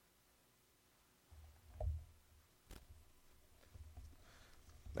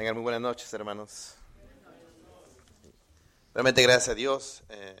Tengan muy buenas noches, hermanos. Realmente gracias a Dios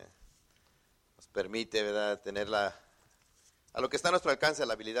nos permite, ¿verdad?, tener a lo que está a nuestro alcance,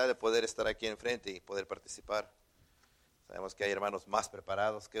 la habilidad de poder estar aquí enfrente y poder participar. Sabemos que hay hermanos más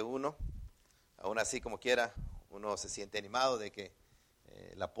preparados que uno. Aún así, como quiera, uno se siente animado de que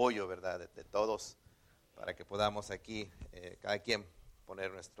el apoyo, ¿verdad?, de todos, para que podamos aquí, cada quien,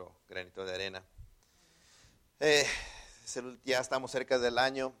 poner nuestro granito de arena. Ya estamos cerca del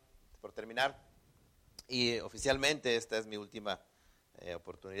año por terminar y oficialmente esta es mi última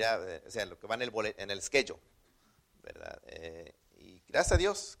oportunidad, o sea, lo que va en el schedule, ¿verdad? Y gracias a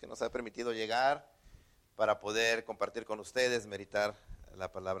Dios que nos ha permitido llegar para poder compartir con ustedes, meditar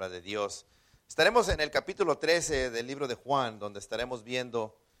la palabra de Dios. Estaremos en el capítulo 13 del libro de Juan, donde estaremos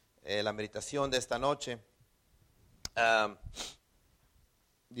viendo la meditación de esta noche.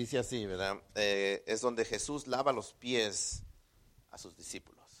 Dice así, ¿verdad? Es donde Jesús lava los pies a sus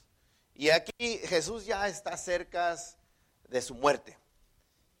discípulos. Y aquí Jesús ya está cerca de su muerte.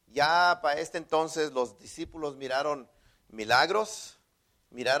 Ya para este entonces los discípulos miraron milagros,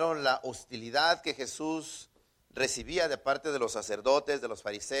 miraron la hostilidad que Jesús recibía de parte de los sacerdotes, de los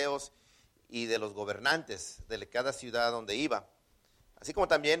fariseos y de los gobernantes de cada ciudad donde iba. Así como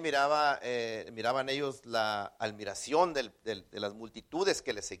también miraban ellos la admiración de las multitudes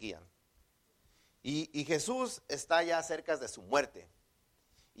que le seguían. Y Jesús está ya cerca de su muerte.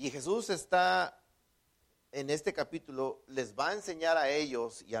 Y Jesús está en este capítulo, les va a enseñar a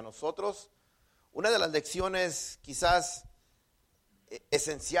ellos y a nosotros una de las lecciones quizás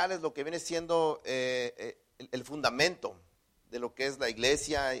esenciales, lo que viene siendo el fundamento de lo que es la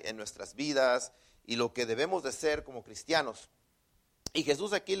iglesia en nuestras vidas y lo que debemos de ser como cristianos. Y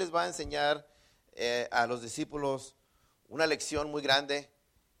Jesús aquí les va a enseñar a los discípulos una lección muy grande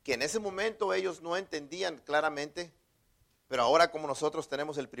que en ese momento ellos no entendían claramente, pero ahora como nosotros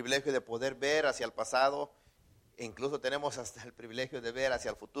tenemos el privilegio de poder ver hacia el pasado, e incluso tenemos hasta el privilegio de ver hacia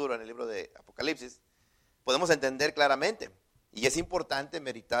el futuro en el libro de Apocalipsis, podemos entender claramente. Y es importante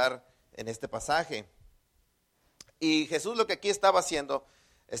meditar en este pasaje. Y Jesús lo que aquí estaba haciendo,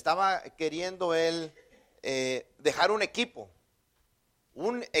 estaba queriendo él dejar un equipo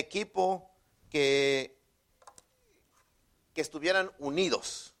que estuvieran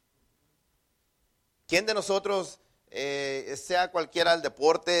unidos. ¿Quién de nosotros, sea cualquiera el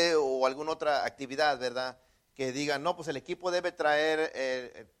deporte o alguna otra actividad, ¿verdad?, que diga, no, pues el equipo debe traer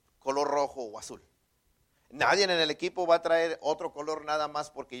el color rojo o azul? Nadie en el equipo va a traer otro color nada más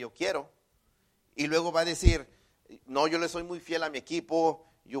porque yo quiero. Y luego va a decir, no, yo le soy muy fiel a mi equipo,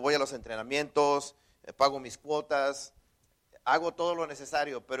 yo voy a los entrenamientos, pago mis cuotas, hago todo lo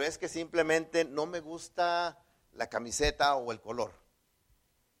necesario, pero es que simplemente no me gusta la camiseta o el color.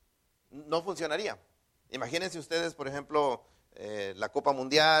 No funcionaría. Imagínense ustedes, por ejemplo, la Copa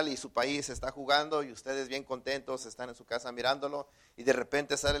Mundial y su país está jugando y ustedes bien contentos están en su casa mirándolo y de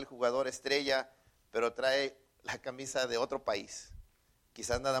repente sale el jugador estrella, pero trae la camisa de otro país.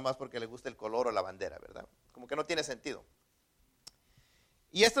 Quizás nada más porque le gusta el color o la bandera, ¿verdad? Como que no tiene sentido.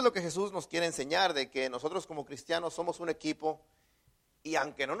 Y esto es lo que Jesús nos quiere enseñar, de que nosotros como cristianos somos un equipo y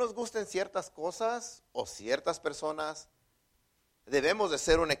aunque no nos gusten ciertas cosas o ciertas personas, debemos de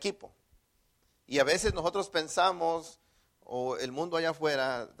ser un equipo. Y a veces nosotros pensamos, o el mundo allá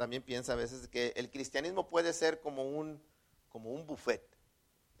afuera también piensa a veces, que el cristianismo puede ser como un buffet.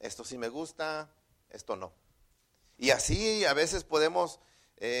 Esto sí me gusta, esto no. Y así a veces podemos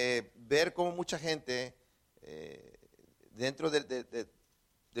ver cómo mucha gente dentro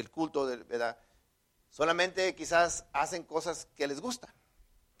del culto, ¿verdad?, solamente quizás hacen cosas que les gustan,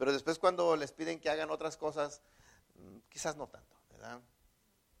 pero después cuando les piden que hagan otras cosas, quizás no tanto, ¿verdad?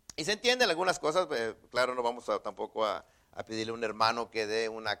 Y se entienden algunas cosas, claro, no vamos tampoco a pedirle a un hermano que dé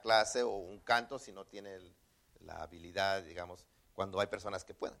una clase o un canto si no tiene la habilidad, digamos, cuando hay personas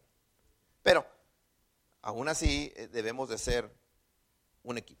que puedan. Pero aún así debemos de ser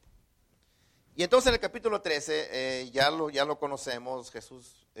un equipo. Y entonces en el capítulo 13, ya lo conocemos,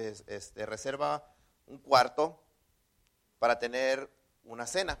 Jesús reserva un cuarto para tener una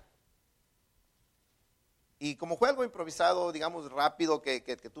cena. Y como fue algo improvisado, digamos rápido, que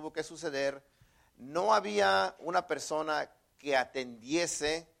tuvo que suceder, no había una persona que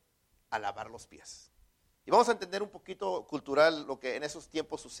atendiese a lavar los pies. Y vamos a entender un poquito cultural lo que en esos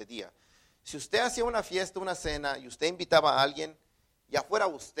tiempos sucedía. Si usted hacía una fiesta, una cena, y usted invitaba a alguien, ya fuera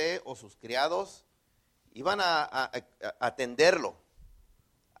usted o sus criados, iban a atenderlo,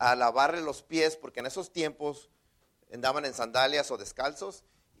 a lavarle los pies, porque en esos tiempos andaban en sandalias o descalzos,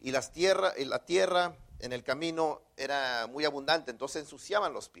 y la tierra en el camino era muy abundante, entonces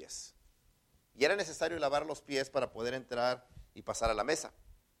ensuciaban los pies. Y era necesario lavar los pies para poder entrar y pasar a la mesa.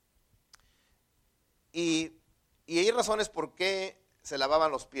 Y, y hay razones por qué se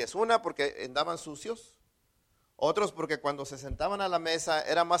lavaban los pies. Una, porque andaban sucios. Otros, porque cuando se sentaban a la mesa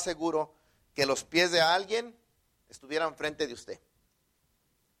era más seguro que los pies de alguien estuvieran frente de usted.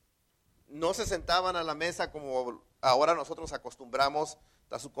 No se sentaban a la mesa como ahora nosotros acostumbramos,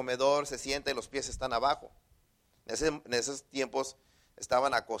 a su comedor, se sienta y los pies están abajo. En esos tiempos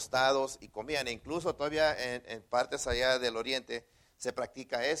estaban acostados y comían. E incluso todavía en partes allá del oriente se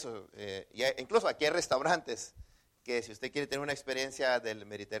practica eso. Incluso aquí hay restaurantes que si usted quiere tener una experiencia del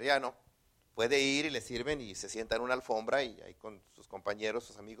mediterráneo, puede ir y le sirven y se sienta en una alfombra y ahí con sus compañeros,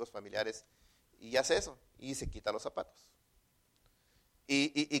 sus amigos, familiares, y hace eso, y se quita los zapatos.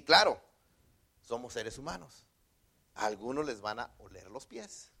 Y claro, somos seres humanos. A algunos les van a oler los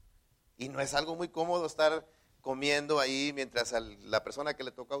pies. Y no es algo muy cómodo estar comiendo ahí mientras la persona que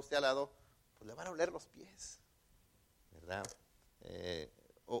le toca a usted al lado, pues le van a oler los pies, ¿verdad?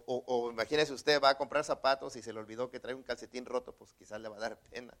 O imagínese usted, va a comprar zapatos y se le olvidó que trae un calcetín roto, pues quizás le va a dar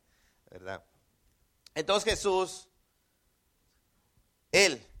pena, ¿verdad? Entonces Jesús,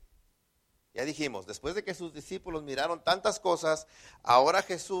 Él, ya dijimos, después de que sus discípulos miraron tantas cosas, ahora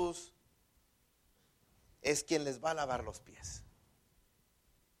Jesús es quien les va a lavar los pies.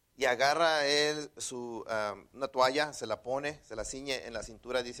 Y agarra él una toalla, se la pone, se la ciñe en la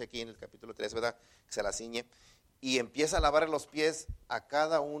cintura, dice aquí en el capítulo 3, ¿verdad? Se la ciñe y empieza a lavar los pies a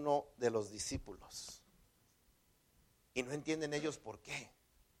cada uno de los discípulos. Y no entienden ellos por qué.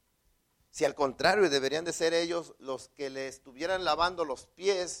 Si al contrario deberían de ser ellos los que le estuvieran lavando los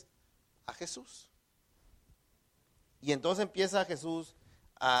pies a Jesús. Y entonces empieza Jesús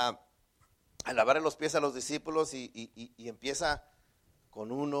a lavarle los pies a los discípulos y empieza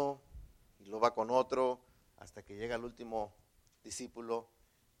con uno y luego va con otro hasta que llega el último discípulo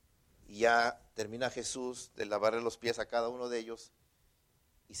y ya termina Jesús de lavarle los pies a cada uno de ellos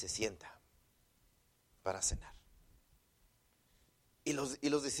y se sienta para cenar. Y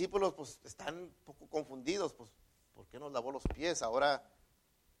los discípulos pues están un poco confundidos, pues ¿por qué nos lavó los pies? Ahora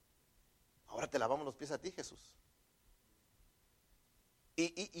te lavamos los pies a ti, Jesús.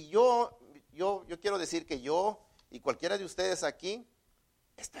 Y yo quiero decir que yo y cualquiera de ustedes aquí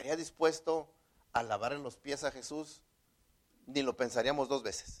estaría dispuesto a lavarle los pies a Jesús, ni lo pensaríamos dos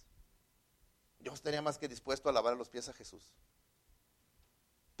veces. Yo estaría más que dispuesto a lavarle los pies a Jesús.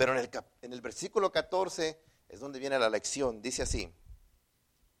 Pero en el versículo 14 es donde viene la lección. Dice así: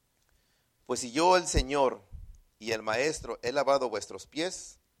 pues si yo, el Señor y el Maestro, he lavado vuestros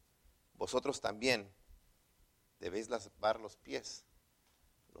pies, vosotros también debéis lavar los pies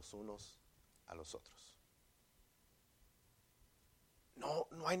los unos a los otros.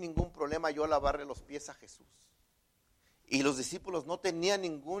 No hay ningún problema yo lavarle los pies a Jesús. Y los discípulos no tenían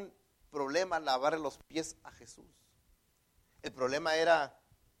ningún problema lavarle los pies a Jesús. El problema es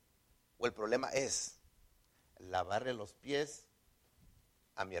lavarle los pies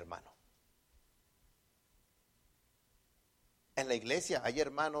a mi hermano. En la iglesia hay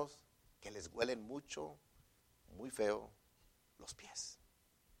hermanos que les huelen mucho, muy feo los pies.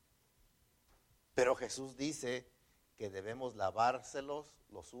 Pero Jesús dice que debemos lavárselos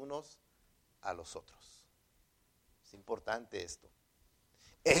los unos a los otros. Es importante esto.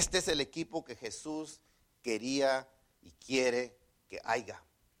 Este es el equipo que Jesús quería y quiere que haya.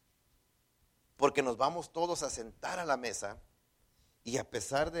 Porque nos vamos todos a sentar a la mesa y a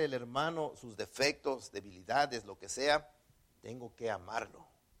pesar del hermano, sus defectos, debilidades, lo que sea, tengo que amarlo.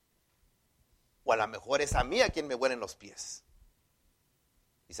 O a lo mejor es a mí a quien me huelen los pies.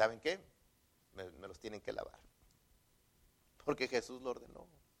 ¿Y saben qué? Me los tienen que lavar. Porque Jesús lo ordenó.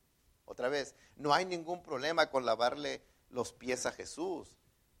 Otra vez, no hay ningún problema con lavarle los pies a Jesús.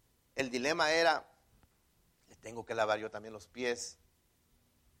 El dilema era, le tengo que lavar yo también los pies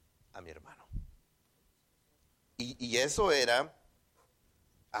a mi hermano. Y eso era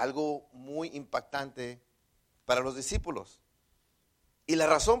algo muy impactante para los discípulos. Y la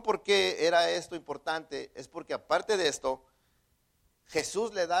razón por qué era esto importante es porque aparte de esto,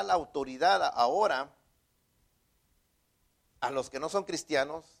 Jesús le da la autoridad ahora a los que no son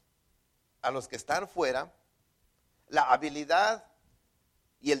cristianos, a los que están fuera, la habilidad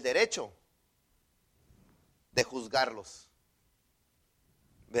y el derecho de juzgarlos.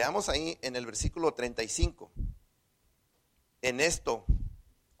 Veamos ahí en el versículo 35. En esto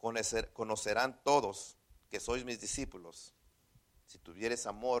conocerán todos que sois mis discípulos, si tuvieres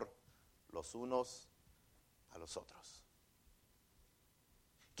amor los unos a los otros.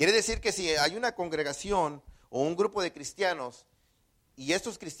 Quiere decir que si hay una congregación o un grupo de cristianos y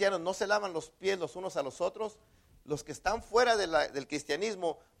estos cristianos no se lavan los pies los unos a los otros, los que están fuera del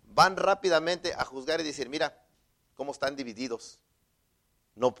cristianismo van rápidamente a juzgar y decir, mira cómo están divididos,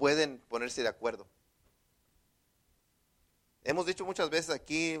 no pueden ponerse de acuerdo. Hemos dicho muchas veces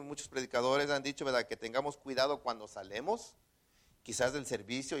aquí, muchos predicadores han dicho, ¿verdad?, que tengamos cuidado cuando salemos, quizás del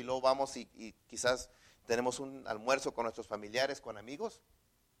servicio, y luego vamos y quizás tenemos un almuerzo con nuestros familiares, con amigos,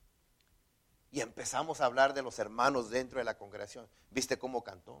 y empezamos a hablar de los hermanos dentro de la congregación. ¿Viste cómo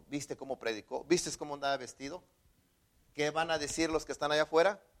cantó? ¿Viste cómo predicó? ¿Viste cómo andaba vestido? ¿Qué van a decir los que están allá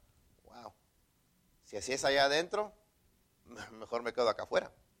afuera? Wow, si así es allá adentro, mejor me quedo acá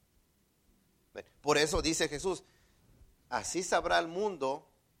afuera. Por eso dice Jesús, así sabrá el mundo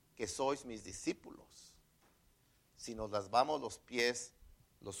que sois mis discípulos, si nos lavamos los pies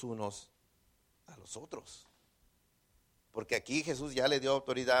los unos a los otros. Porque aquí Jesús ya le dio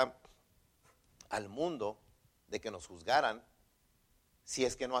autoridad al mundo de que nos juzgaran si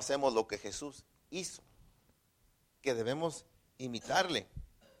es que no hacemos lo que Jesús hizo, que debemos imitarle.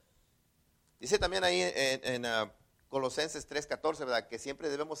 Dice también ahí en Colosenses 3:14, ¿verdad?, que siempre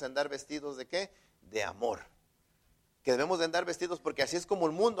debemos andar vestidos ¿de qué? De amor. Que debemos de andar vestidos porque así es como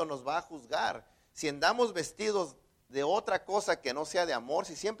el mundo nos va a juzgar. Si andamos vestidos de otra cosa que no sea de amor,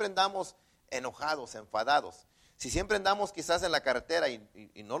 si siempre andamos enojados, enfadados, si siempre andamos quizás en la carretera,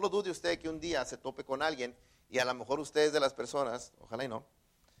 y no lo dude usted que un día se tope con alguien, y a lo mejor usted es de las personas, ojalá y no,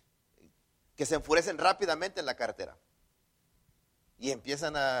 que se enfurecen rápidamente en la carretera y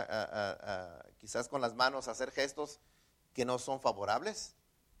empiezan a quizás con las manos a hacer gestos que no son favorables,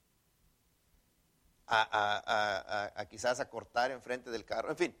 quizás a cortar enfrente del carro,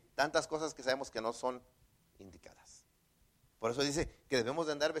 en fin, tantas cosas que sabemos que no son indicadas. Por eso dice que debemos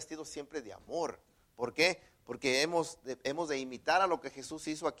de andar vestidos siempre de amor. ¿Por qué? Porque hemos de imitar a lo que Jesús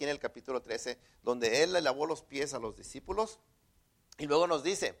hizo aquí en el capítulo 13, donde Él le lavó los pies a los discípulos, y luego nos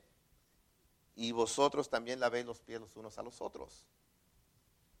dice, y vosotros también lavéis los pies los unos a los otros.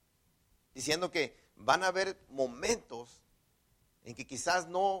 Diciendo que van a haber momentos en que quizás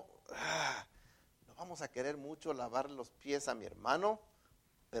no vamos a querer mucho lavar los pies a mi hermano,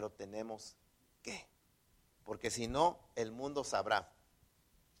 pero tenemos que. Porque si no, el mundo sabrá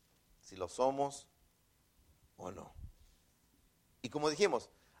si lo somos o no. Y como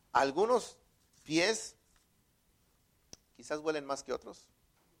dijimos, algunos pies quizás huelen más que otros,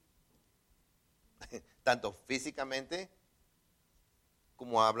 tanto físicamente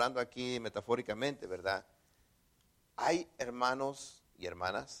como hablando aquí metafóricamente, ¿verdad? Hay hermanos y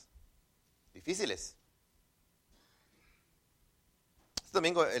hermanas difíciles. Este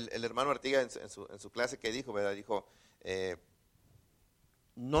domingo el hermano Artiga en su clase que dijo, ¿verdad? Dijo,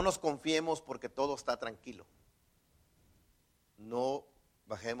 no nos confiemos porque todo está tranquilo. No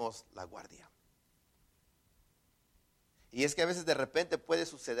bajemos la guardia. Y es que a veces de repente puede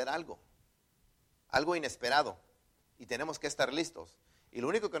suceder algo inesperado, y tenemos que estar listos. Y lo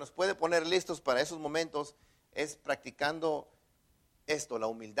único que nos puede poner listos para esos momentos es practicando esto, la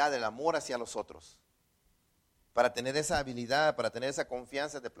humildad, el amor hacia los otros. Para tener esa habilidad, para tener esa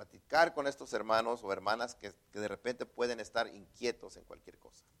confianza de platicar con estos hermanos o hermanas que de repente pueden estar inquietos en cualquier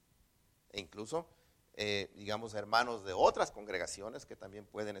cosa. E incluso, digamos, hermanos de otras congregaciones que también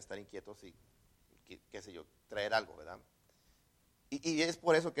pueden estar inquietos y, qué sé yo, traer algo, ¿verdad? Y es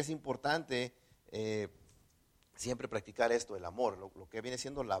por eso que es importante siempre practicar esto, el amor, lo que viene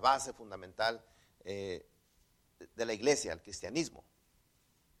siendo la base fundamental de la iglesia, el cristianismo.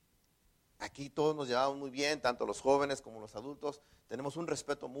 Aquí todos nos llevamos muy bien, tanto los jóvenes como los adultos, tenemos un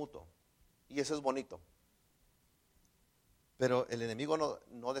respeto mutuo, y eso es bonito. Pero el enemigo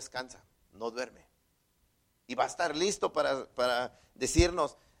no descansa, no duerme, y va a estar listo para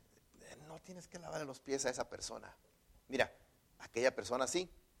decirnos, no tienes que lavarle los pies a esa persona. Mira, aquella persona sí,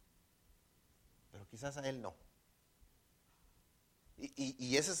 pero quizás a él no.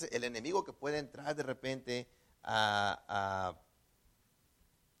 Y ese es el enemigo que puede entrar de repente a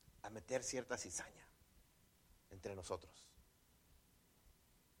meter cierta cizaña entre nosotros.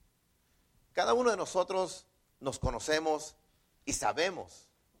 Cada uno de nosotros nos conocemos y sabemos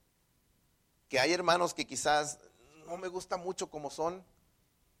que hay hermanos que quizás no me gusta mucho como son,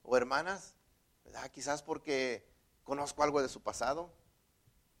 o hermanas, ¿verdad? Quizás porque conozco algo de su pasado,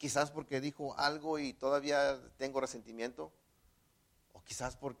 quizás porque dijo algo y todavía tengo resentimiento, o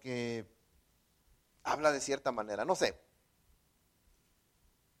quizás porque habla de cierta manera, no sé.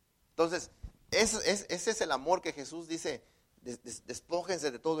 Entonces, ese es el amor que Jesús dice,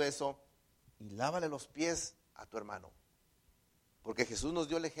 despójense de todo eso y lávale los pies a tu hermano. Porque Jesús nos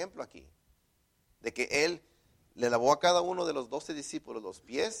dio el ejemplo aquí, de que Él le lavó a cada uno de los 12 discípulos los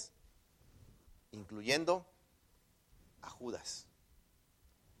pies, incluyendo a Judas.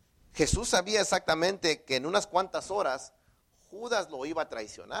 Jesús sabía exactamente que en unas cuantas horas Judas lo iba a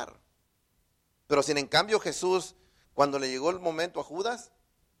traicionar. Pero sin en cambio Jesús, cuando le llegó el momento a Judas,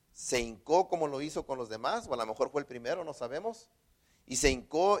 se hincó como lo hizo con los demás, o a lo mejor fue el primero, no sabemos, y se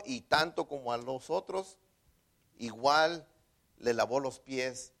hincó y tanto como a los otros, igual le lavó los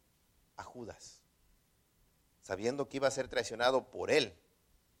pies a Judas, sabiendo que iba a ser traicionado por él.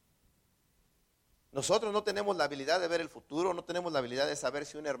 Nosotros no tenemos la habilidad de ver el futuro, no tenemos la habilidad de saber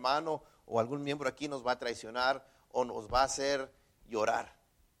si un hermano o algún miembro aquí nos va a traicionar o nos va a hacer llorar.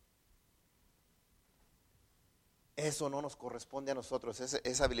 Eso no nos corresponde a nosotros,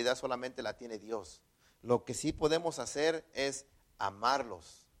 esa habilidad solamente la tiene Dios. Lo que sí podemos hacer es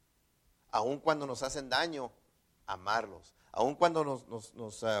amarlos, aun cuando nos hacen daño, amarlos, aun cuando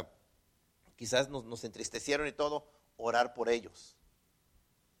quizás nos entristecieron y todo, orar por ellos.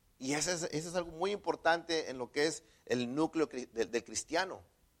 Y eso es algo muy importante en lo que es el núcleo del cristiano.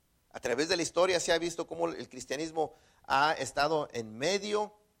 A través de la historia se ha visto cómo el cristianismo ha estado en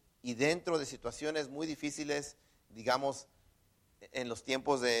medio y dentro de situaciones muy difíciles, digamos, en los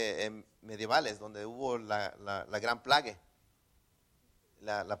tiempos medievales, donde hubo la gran plaga,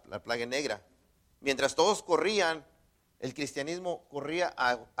 la plaga negra. Mientras todos corrían, el cristianismo corría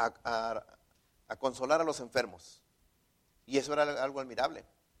a consolar a los enfermos. Y eso era algo admirable.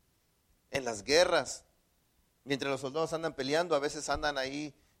 En las guerras, mientras los soldados andan peleando, a veces andan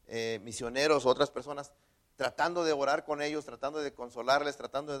ahí misioneros o otras personas tratando de orar con ellos, tratando de consolarles,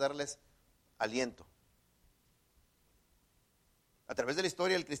 tratando de darles aliento. A través de la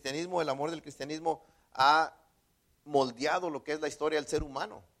historia del cristianismo, el amor del cristianismo ha moldeado lo que es la historia del ser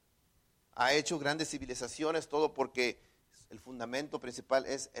humano. Ha hecho grandes civilizaciones, todo porque el fundamento principal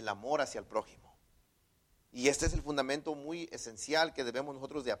es el amor hacia el prójimo. Y este es el fundamento muy esencial que debemos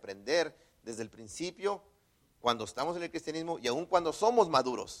nosotros de aprender desde el principio, cuando estamos en el cristianismo y aún cuando somos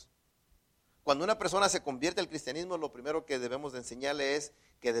maduros. Cuando una persona se convierte al cristianismo, lo primero que debemos de enseñarle es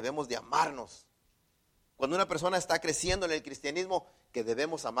que debemos de amarnos. Cuando una persona está creciendo en el cristianismo, que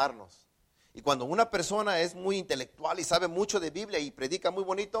debemos amarnos. Y cuando una persona es muy intelectual y sabe mucho de Biblia y predica muy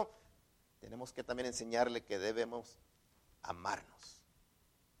bonito, tenemos que también enseñarle que debemos amarnos.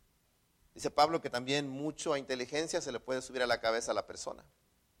 Dice Pablo que también mucha inteligencia se le puede subir a la cabeza a la persona.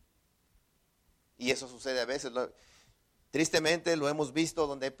 Y eso sucede a veces. Tristemente lo hemos visto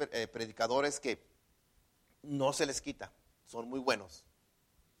donde hay predicadores que no se les quita, son muy buenos,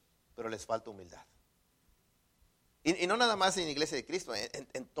 pero les falta humildad. Y no nada más en la iglesia de Cristo,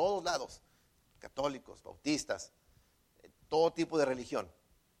 en todos lados, católicos, bautistas, todo tipo de religión.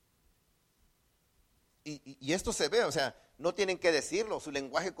 Y esto se ve, o sea, no tienen que decirlo, su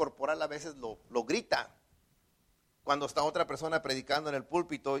lenguaje corporal a veces lo grita. Cuando está otra persona predicando en el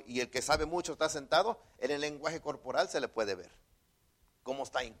púlpito y el que sabe mucho está sentado, en el lenguaje corporal se le puede ver. Cómo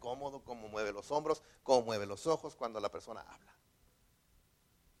está incómodo, cómo mueve los hombros, cómo mueve los ojos cuando la persona habla.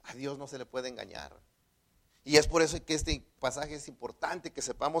 A Dios no se le puede engañar. Y es por eso que este pasaje es importante, que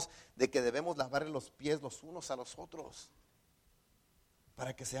sepamos de que debemos lavar los pies los unos a los otros.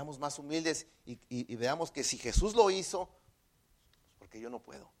 Para que seamos más humildes y veamos que si Jesús lo hizo, porque yo no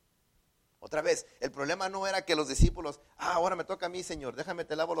puedo. Otra vez, el problema no era que los discípulos, ahora me toca a mí, Señor, déjame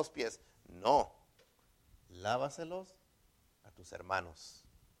te lavo los pies. No, lávaselos a tus hermanos.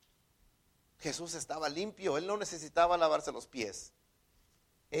 Jesús estaba limpio, Él no necesitaba lavarse los pies.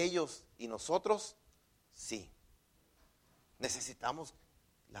 Ellos y nosotros, sí. Necesitamos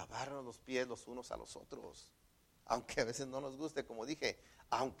lavarnos los pies los unos a los otros. Aunque a veces no nos guste, como dije,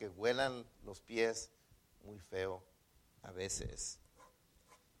 aunque huelan los pies muy feo a veces.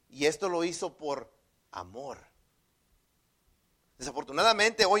 Y esto lo hizo por amor.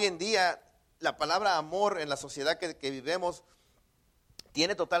 Desafortunadamente, hoy en día, la palabra amor en la sociedad que vivimos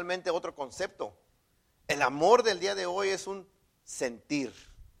tiene totalmente otro concepto. El amor del día de hoy es un sentir.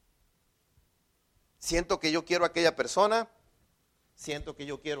 Siento que yo quiero a aquella persona, siento que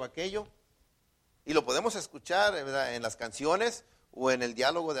yo quiero aquello. Y lo podemos escuchar, ¿verdad?, en las canciones o en el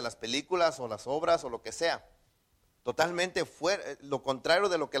diálogo de las películas o las obras o lo que sea. Totalmente lo contrario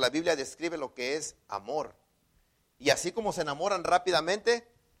de lo que la Biblia describe lo que es amor. Y así como se enamoran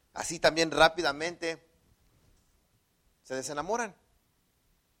rápidamente, así también rápidamente se desenamoran.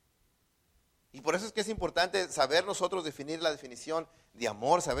 Y por eso es que es importante saber nosotros definir la definición de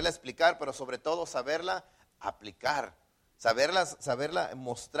amor, saberla explicar, pero sobre todo saberla aplicar, saberla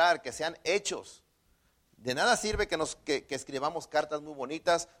mostrar, que sean hechos. De nada sirve que escribamos cartas muy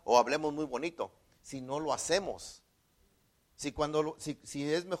bonitas o hablemos muy bonito si no lo hacemos.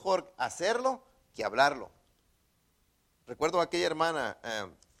 Si es mejor hacerlo que hablarlo. Recuerdo a aquella hermana,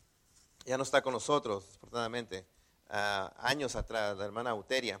 ya no está con nosotros, desafortunadamente, años atrás, la hermana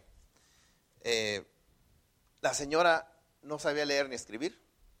Uteria. La señora no sabía leer ni escribir,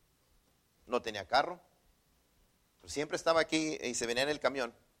 no tenía carro, pero siempre estaba aquí y se venía en el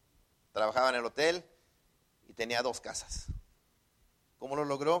camión. trabajaba en el hotel y tenía 2 casas. ¿Cómo lo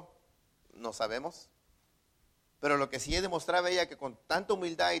logró? No sabemos. Pero lo que sí demostraba ella que con tanta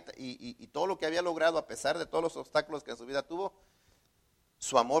humildad y todo lo que había logrado, a pesar de todos los obstáculos que en su vida tuvo,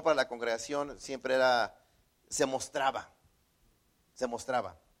 su amor para la congregación siempre se mostraba.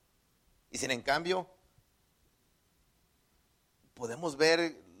 Y sin en cambio, podemos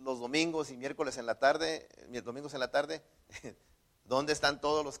ver los domingos y miércoles en la tarde, domingos en la tarde, ¿dónde están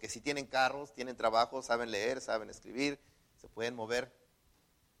todos los que sí tienen carros, tienen trabajo, saben leer, saben escribir, se pueden mover?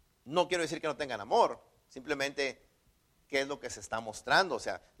 No quiero decir que no tengan amor, simplemente qué es lo que se está mostrando, o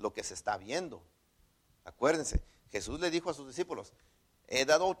sea, lo que se está viendo. Acuérdense, Jesús le dijo a sus discípulos, he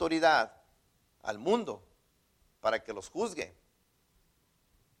dado autoridad al mundo para que los juzgue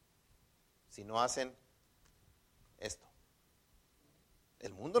si no hacen esto.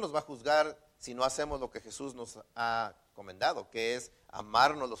 El mundo nos va a juzgar si no hacemos lo que Jesús nos ha recomendado, que es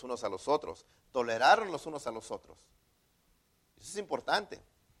amarnos los unos a los otros, tolerarnos los unos a los otros. Eso es importante.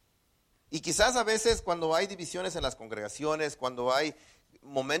 Y quizás a veces cuando hay divisiones en las congregaciones, cuando hay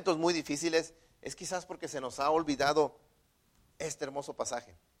momentos muy difíciles, es quizás porque se nos ha olvidado este hermoso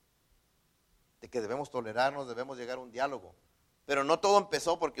pasaje, de que debemos tolerarnos, debemos llegar a un diálogo. Pero no todo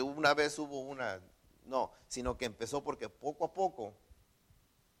empezó porque una vez no, sino que empezó porque poco a poco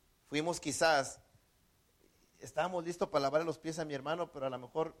fuimos estábamos listos para lavarle los pies a mi hermano, pero a lo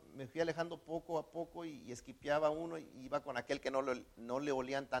mejor me fui alejando poco a poco y esquipeaba uno y iba con aquel que no le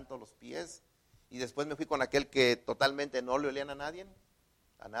olían tanto los pies, y después me fui con aquel que totalmente no le olían a nadie,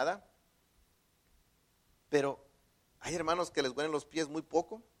 a nada. Pero hay hermanos que les huelen los pies muy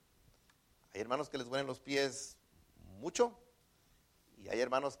poco, hay hermanos que les huelen los pies mucho, y hay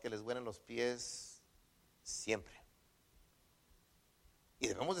hermanos que les huelen los pies siempre. Y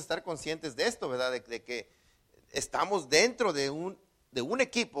debemos de estar conscientes de esto, ¿verdad? De que estamos dentro de un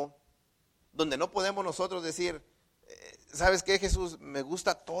equipo donde no podemos nosotros decir, ¿sabes qué, Jesús? Me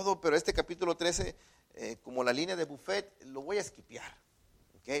gusta todo, pero este capítulo 13, como la línea de buffet, lo voy a esquipear.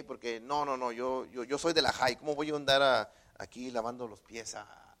 ¿Okay? Porque no, yo soy de la high, ¿cómo voy a andar aquí lavando los pies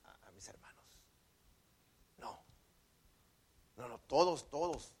a mis hermanos? No, todos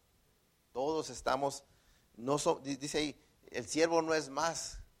estamos, dice ahí, el siervo no es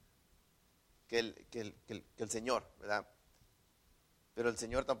más que el Señor, ¿verdad? Pero el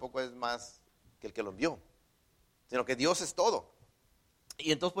Señor tampoco es más que el que lo envió, sino que Dios es todo.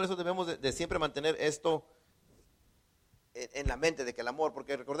 Y entonces por eso debemos de siempre mantener esto en la mente, de que el amor,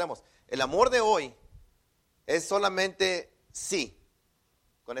 porque recordemos, el amor de hoy es solamente sí,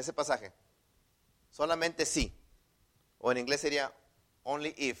 con ese pasaje, solamente sí, o en inglés sería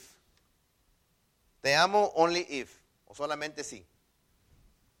only if. Te amo only if, o solamente sí.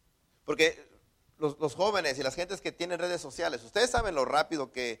 Porque los jóvenes y las gentes que tienen redes sociales, ustedes saben lo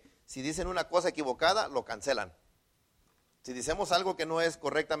rápido que si dicen una cosa equivocada, lo cancelan. Si decimos algo que no es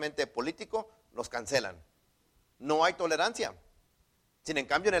correctamente político, nos cancelan. No hay tolerancia. Sin en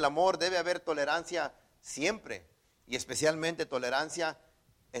cambio, en el amor debe haber tolerancia siempre, y especialmente tolerancia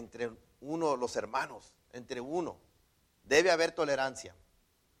entre los hermanos, entre uno. Debe haber tolerancia.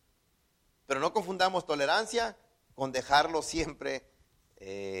 Pero no confundamos tolerancia con dejarlo siempre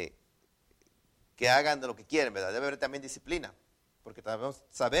que hagan de lo que quieren, ¿verdad? Debe haber también disciplina, porque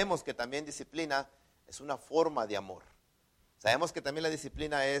sabemos que también disciplina es una forma de amor. Sabemos que también la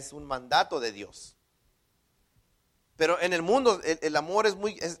disciplina es un mandato de Dios. Pero en el mundo el amor es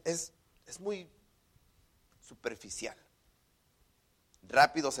muy superficial.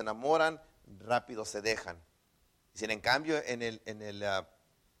 Rápido se enamoran, rápido se dejan. Sin en cambio, en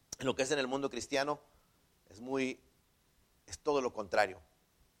lo que es en el mundo cristiano, es todo lo contrario.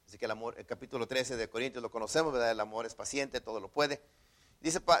 Así que el amor, el capítulo 13 de Corintios lo conocemos, ¿verdad? El amor es paciente, todo lo puede.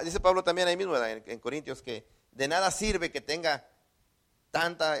 Dice Pablo también ahí mismo, ¿verdad? En Corintios, que de nada sirve que tenga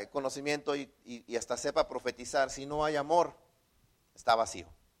tanta conocimiento y hasta sepa profetizar, si no hay amor, está vacío.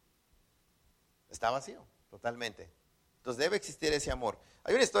 Está vacío, totalmente. Entonces debe existir ese amor.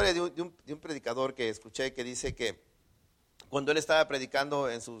 Hay una historia de un predicador que escuché que dice que cuando él estaba predicando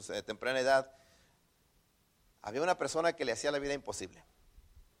en su temprana edad, había una persona que le hacía la vida imposible.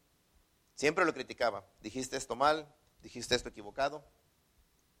 Siempre lo criticaba. Dijiste esto mal, dijiste esto equivocado.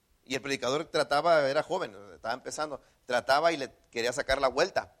 Y el predicador era joven, estaba empezando, trataba y le quería sacar la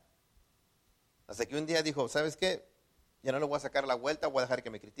vuelta. Hasta que un día dijo, ¿sabes qué? Ya no le voy a sacar la vuelta, voy a dejar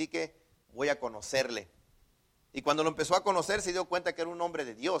que me critique, voy a conocerle. Y cuando lo empezó a conocer se dio cuenta que era un hombre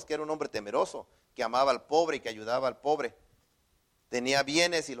de Dios, que era un hombre temeroso, que amaba al pobre y que ayudaba al pobre. Tenía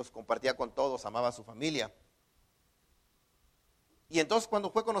bienes y los compartía con todos, amaba a su familia. Y entonces cuando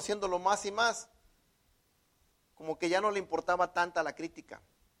fue conociéndolo más y más, como que ya no le importaba tanta la crítica.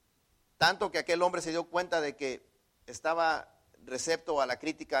 Tanto que aquel hombre se dio cuenta de que estaba recepto a la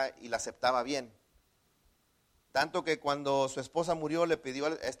crítica y la aceptaba bien. Tanto que cuando su esposa murió le pidió a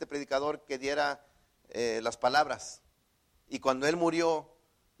este predicador que diera las palabras. Y cuando él murió,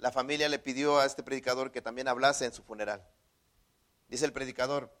 la familia le pidió a este predicador que también hablase en su funeral. Dice el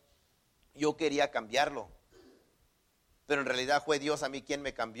predicador, yo quería cambiarlo, pero en realidad fue Dios a mí quien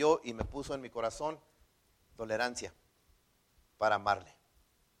me cambió y me puso en mi corazón tolerancia para amarle.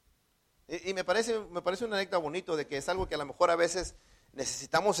 Y me parece una anécdota bonito de que es algo que a lo mejor a veces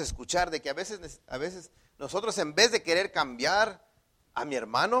necesitamos escuchar, de que a veces nosotros en vez de querer cambiar a mi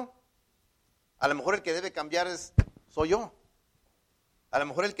hermano, a lo mejor el que debe cambiar soy yo. A lo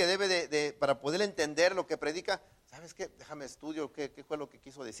mejor el que debe para poder entender lo que predica, ¿sabes qué? Déjame estudio qué fue lo que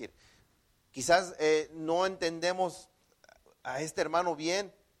quiso decir. Quizás no entendemos a este hermano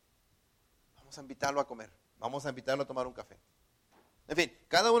bien, vamos a invitarlo a comer, vamos a invitarlo a tomar un café. En fin,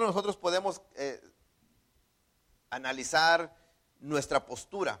 cada uno de nosotros podemos analizar nuestra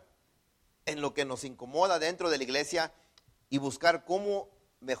postura en lo que nos incomoda dentro de la iglesia y buscar cómo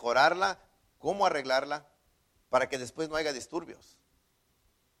mejorarla, cómo arreglarla, para que después no haya disturbios.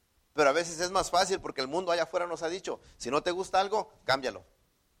 Pero a veces es más fácil porque el mundo allá afuera nos ha dicho, si no te gusta algo, cámbialo.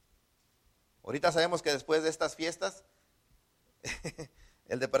 Ahorita sabemos que después de estas fiestas,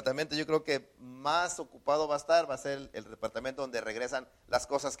 el departamento yo creo que más ocupado va a ser el departamento donde regresan las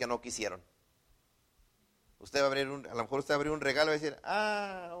cosas que no quisieron. Usted va a abrir a lo mejor usted va a abrir un regalo y va a decir,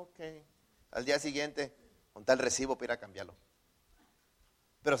 ok. Al día siguiente, con tal recibo para ir a cambiarlo.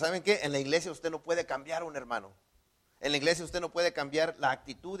 Pero ¿saben qué? En la iglesia usted no puede cambiar a un hermano. En la iglesia usted no puede cambiar la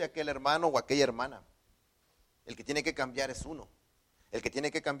actitud de aquel hermano o aquella hermana. El que tiene que cambiar es uno. El que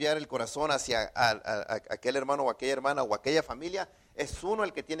tiene que cambiar el corazón hacia aquel hermano o aquella hermana o aquella familia, es uno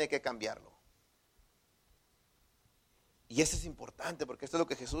el que tiene que cambiarlo. Y eso es importante porque esto es lo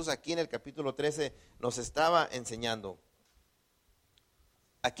que Jesús aquí en el capítulo 13 nos estaba enseñando.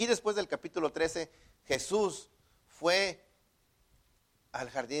 Aquí después del capítulo 13, Jesús fue al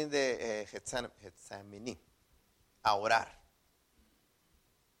jardín de Getsemaní a orar.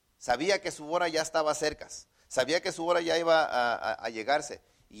 Sabía que su hora ya estaba cerca. Sabía que su hora ya iba a llegarse.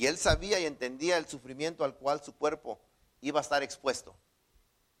 Y él sabía y entendía el sufrimiento al cual su cuerpo iba a estar expuesto.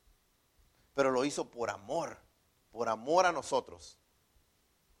 Pero lo hizo por amor a nosotros.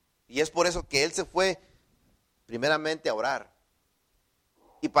 Y es por eso que él se fue primeramente a orar.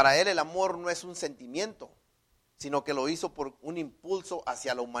 Y para él el amor no es un sentimiento, sino que lo hizo por un impulso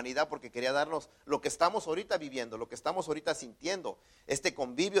hacia la humanidad, porque quería darnos lo que estamos ahorita viviendo, lo que estamos ahorita sintiendo, este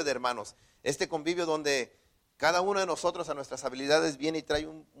convivio de hermanos, este convivio donde cada uno de nosotros a nuestras habilidades viene y trae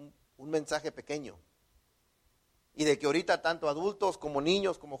un mensaje pequeño. Y de que ahorita tanto adultos como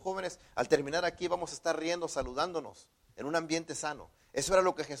niños, como jóvenes, al terminar aquí vamos a estar riendo, saludándonos en un ambiente sano. Eso era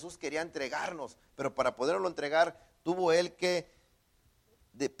lo que Jesús quería entregarnos, pero para poderlo entregar tuvo él que,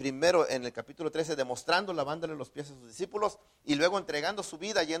 primero en el capítulo 13, demostrando, lavándole los pies a sus discípulos, y luego entregando su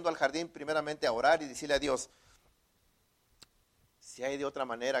vida, yendo al jardín primeramente a orar y decirle a Dios, si hay de otra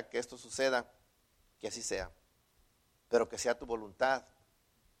manera que esto suceda, que así sea, pero que sea tu voluntad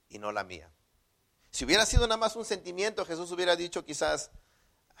y no la mía. Si hubiera sido nada más un sentimiento, Jesús hubiera dicho quizás,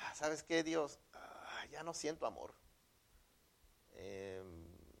 ¿sabes qué, Dios? Ya no siento amor.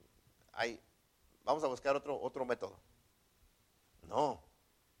 Vamos a buscar otro método. No.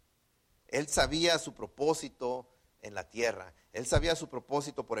 Él sabía su propósito en la tierra. Él sabía su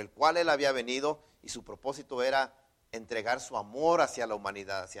propósito por el cual él había venido, y su propósito era entregar su amor hacia la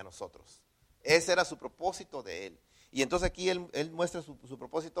humanidad, hacia nosotros. Ese era su propósito de él. Y entonces aquí él muestra su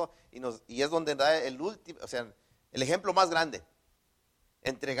propósito y es donde da el último, o sea, el ejemplo más grande,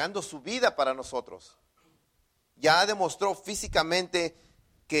 entregando su vida para nosotros. Ya demostró físicamente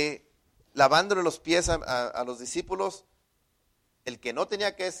que lavándole los pies a los discípulos, el que no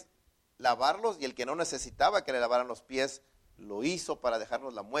tenía que lavarlos y el que no necesitaba que le lavaran los pies, lo hizo para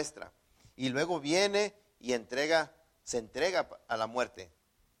dejarnos la muestra. Y luego viene y se entrega a la muerte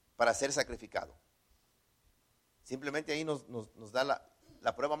para ser sacrificado. Simplemente ahí nos da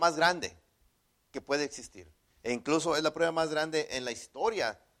la prueba más grande que puede existir. E incluso es la prueba más grande en la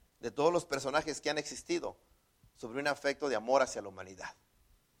historia de todos los personajes que han existido sobre un afecto de amor hacia la humanidad.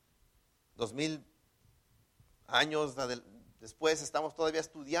 2000 años después estamos todavía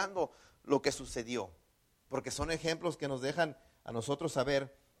estudiando lo que sucedió, porque son ejemplos que nos dejan a nosotros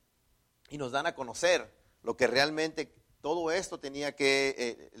saber y nos dan a conocer lo que realmente todo esto tenía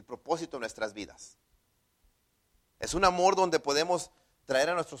el propósito de nuestras vidas. Es un amor donde podemos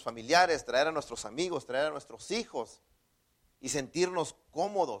traer a nuestros familiares, traer a nuestros amigos, traer a nuestros hijos y sentirnos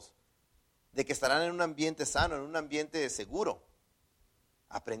cómodos de que estarán en un ambiente sano, en un ambiente seguro,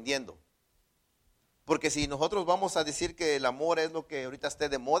 aprendiendo. Porque si nosotros vamos a decir que el amor es lo que ahorita esté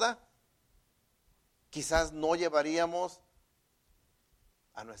de moda, quizás no llevaríamos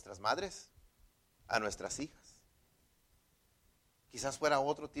a nuestras madres, a nuestras hijas. Quizás fuera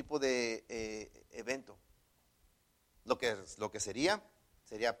otro tipo de evento. Lo que sería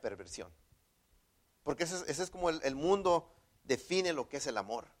perversión. Porque ese es como el mundo define lo que es el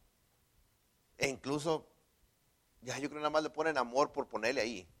amor. E incluso, ya yo creo nada más le ponen amor por ponerle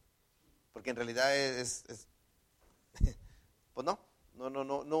ahí. Porque en realidad pues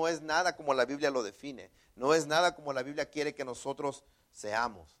no es nada como la Biblia lo define. No es nada como la Biblia quiere que nosotros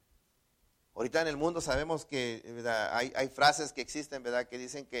seamos. Ahorita en el mundo sabemos que, ¿verdad?, hay frases que existen, ¿verdad?, que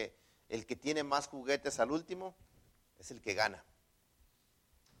dicen que el que tiene más juguetes al último es el que gana.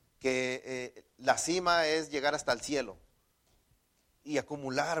 Que la cima es llegar hasta el cielo y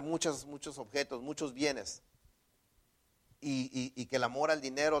acumular muchos objetos, muchos bienes. Y que el amor al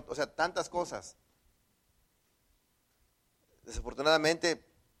dinero, o sea, tantas cosas. Desafortunadamente,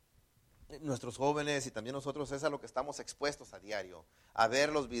 nuestros jóvenes y también nosotros es a lo que estamos expuestos a diario. A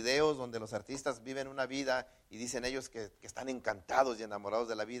ver los videos donde los artistas viven una vida y dicen ellos que están encantados y enamorados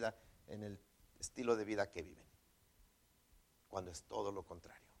de la vida en el estilo de vida que viven. Cuando es todo lo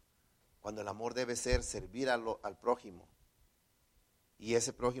contrario. Cuando el amor debe ser servir al prójimo. Y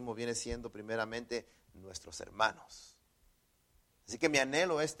ese prójimo viene siendo primeramente nuestros hermanos. Así que mi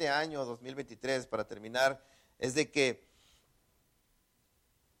anhelo este año 2023, para terminar, es de que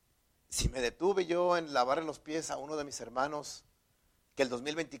si me detuve yo en lavarle los pies a uno de mis hermanos, que el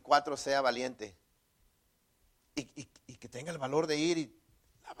 2024 sea valiente y que tenga el valor de ir y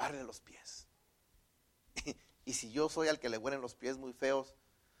lavarle los pies. Y si yo soy al que le huelen los pies muy feos,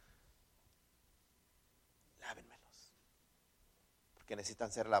 lávenmelos. Porque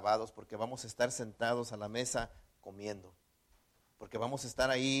necesitan ser lavados, porque vamos a estar sentados a la mesa comiendo. Porque vamos a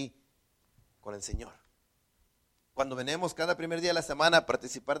estar ahí con el Señor. Cuando venimos cada primer día de la semana a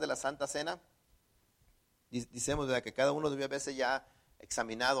participar de la Santa Cena, decimos, ¿verdad?, que cada uno debe haberse ya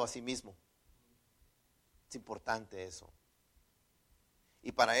examinado a sí mismo. Es importante eso.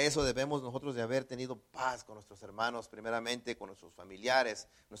 Y para eso debemos nosotros de haber tenido paz con nuestros hermanos, primeramente con nuestros familiares,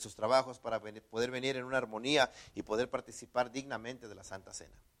 nuestros trabajos, para poder venir en una armonía y poder participar dignamente de la Santa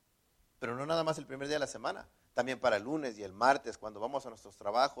Cena. Pero no nada más el primer día de la semana, también para el lunes y el martes, cuando vamos a nuestros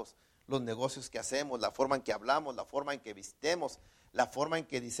trabajos, los negocios que hacemos, la forma en que hablamos, la forma en que vistemos, la forma en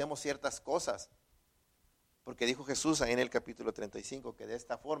que decimos ciertas cosas. Porque dijo Jesús ahí en el capítulo 35 que de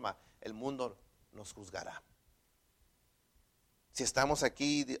esta forma el mundo nos juzgará. Si estamos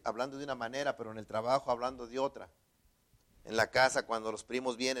aquí hablando de una manera, pero en el trabajo hablando de otra, en la casa cuando los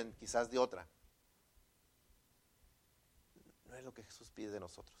primos vienen quizás de otra, no es lo que Jesús pide de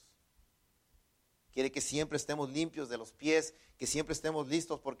nosotros. Quiere que siempre estemos limpios de los pies, que siempre estemos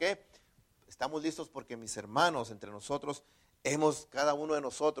listos. ¿Por qué? Estamos listos porque mis hermanos, entre nosotros, cada uno de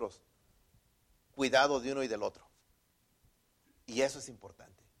nosotros, cuidado de uno y del otro. Y eso es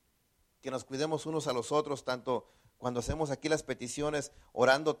importante. Que nos cuidemos unos a los otros, tanto cuando hacemos aquí las peticiones,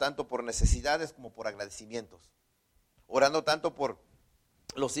 orando tanto por necesidades como por agradecimientos. Orando tanto por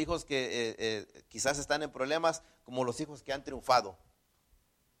los hijos que quizás están en problemas, como los hijos que han triunfado.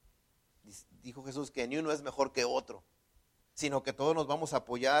 Dijo Jesús que ni uno es mejor que otro, sino que todos nos vamos a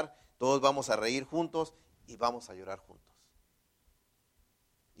apoyar, todos vamos a reír juntos y vamos a llorar juntos.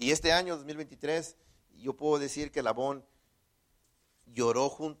 Y este año 2023, yo puedo decir que Labón lloró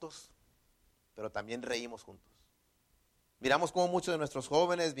juntos, pero también reímos juntos. Miramos cómo muchos de nuestros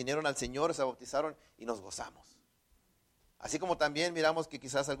jóvenes vinieron al Señor, se bautizaron y nos gozamos. Así como también miramos que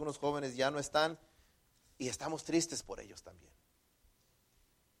quizás algunos jóvenes ya no están y estamos tristes por ellos también.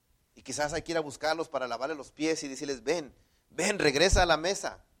 Y quizás hay que ir a buscarlos para lavarles los pies y decirles, ven, regresa a la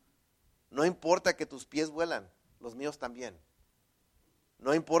mesa. No importa que tus pies vuelan, los míos también.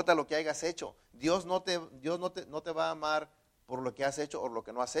 No importa lo que hayas hecho. Dios no te va a amar por lo que has hecho o lo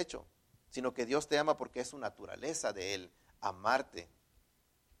que no has hecho, sino que Dios te ama porque es su naturaleza de Él, amarte,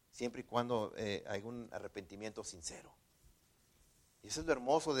 siempre y cuando hay un arrepentimiento sincero. Y eso es lo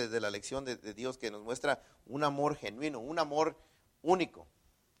hermoso de la lección de Dios, que nos muestra un amor genuino, un amor único,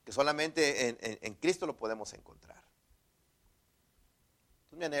 que solamente en Cristo lo podemos encontrar.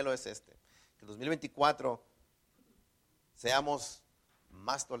 Entonces mi anhelo es que el 2024 seamos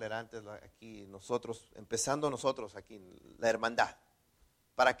más tolerantes aquí nosotros, empezando nosotros aquí, la hermandad,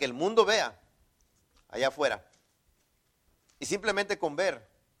 para que el mundo vea allá afuera y simplemente con ver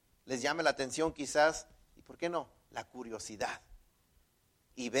les llame la atención quizás, y por qué no, la curiosidad,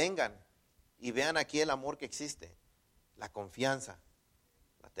 y vengan y vean aquí el amor que existe, la confianza,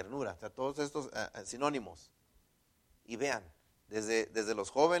 la ternura, o sea, todos estos sinónimos, y vean desde los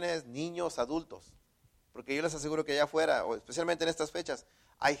jóvenes, niños, adultos, Porque yo les aseguro que allá afuera, o especialmente en estas fechas,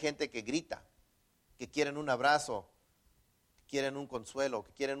 hay gente que grita, que quieren un abrazo, que quieren un consuelo,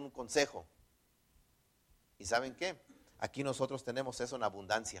 que quieren un consejo. ¿Y saben qué? Aquí nosotros tenemos eso en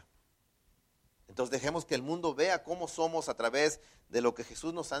abundancia. Entonces dejemos que el mundo vea cómo somos a través de lo que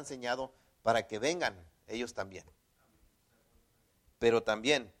Jesús nos ha enseñado para que vengan ellos también. Pero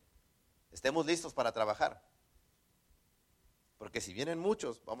también estemos listos para trabajar. Porque si vienen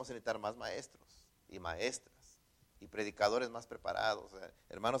muchos, vamos a necesitar más maestros y maestras y predicadores más preparados.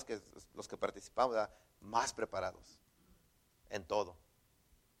 Hermanos, que los que participamos, ¿verdad?, más preparados en todo.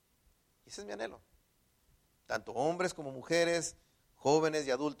 Y ese es mi anhelo. Tanto hombres como mujeres, jóvenes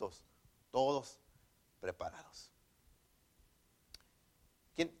y adultos, todos preparados.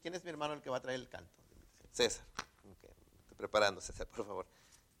 ¿Quién es mi hermano el que va a traer el canto? César. Okay. Estoy preparando, César, por favor.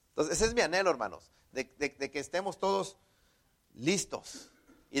 Entonces, ese es mi anhelo, hermanos, de que estemos todos listos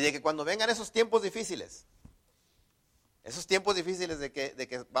y de que cuando vengan esos tiempos difíciles de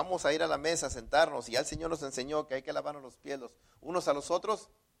que vamos a ir a la mesa a sentarnos, y ya el Señor nos enseñó que hay que lavarnos los pies los unos a los otros,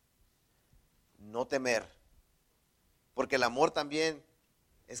 no temer, porque el amor también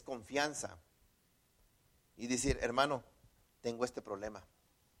es confianza y decir, hermano, tengo este problema,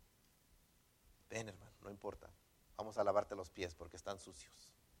 ven, hermano, no importa, vamos a lavarte los pies porque están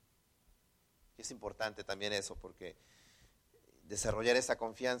sucios. Y es importante también eso, porque desarrollar esa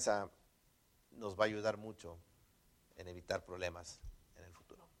confianza nos va a ayudar mucho en evitar problemas en el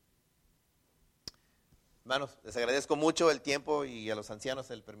futuro. Hermanos, les agradezco mucho el tiempo y a los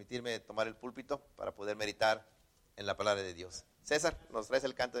ancianos el permitirme tomar el púlpito para poder meditar en la palabra de Dios. César, nos traes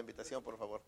el canto de invitación, por favor.